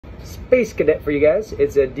Space Cadet for you guys.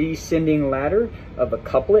 It's a descending ladder of a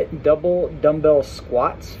couplet, double dumbbell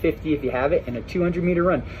squats, 50 if you have it, and a 200-meter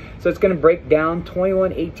run. So it's going to break down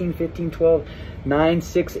 21, 18, 15, 12, 9,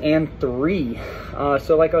 6, and 3.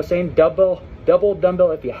 So like I was saying, double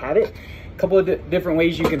dumbbell if you have it. A couple of different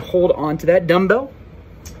ways you can hold on to that dumbbell.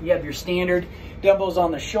 You have your standard dumbbells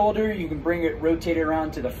on the shoulder. You can bring it, rotate it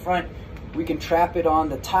around to the front. We can trap it on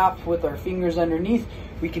the top with our fingers underneath.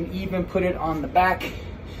 We can even put it on the back,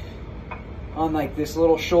 on like this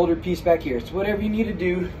little shoulder piece back here. It's whatever you need to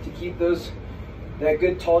do to keep that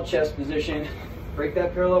good tall chest position, break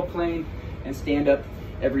that parallel plane, and stand up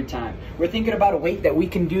every time. We're thinking about a weight that we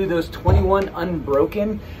can do those 21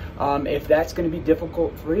 unbroken. If that's going to be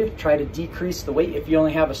difficult for you, try to decrease the weight. If you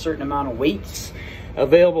only have a certain amount of weights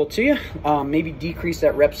available to you, maybe decrease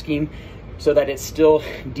that rep scheme so that it's still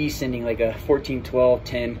descending, like a 14, 12,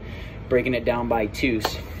 10, breaking it down by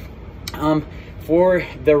 2s. For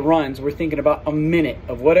the runs, we're thinking about a minute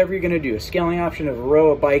of whatever you're going to do, a scaling option of a row,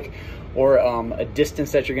 a bike, or a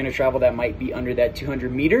distance that you're going to travel that might be under that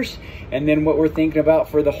 200 meters. And then what we're thinking about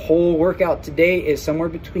for the whole workout today is somewhere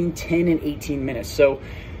between 10 and 18 minutes. So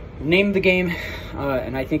name of the game,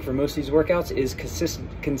 and I think for most of these workouts, is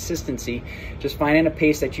consistency. Just finding a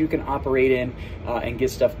pace that you can operate in and get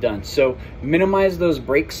stuff done. So minimize those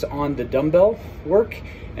breaks on the dumbbell work,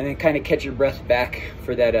 and then kind of catch your breath back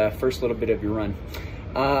for that first little bit of your run.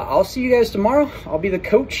 I'll see you guys tomorrow. I'll be the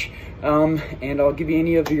coach, and I'll give you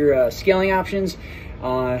any of your scaling options.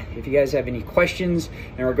 If you guys have any questions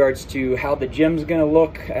in regards to how the gym's gonna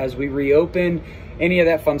look as we reopen, any of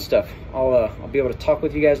that fun stuff, I'll be able to talk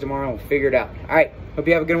with you guys tomorrow and we'll figure it out. All right, hope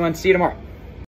you have a good one. See you tomorrow.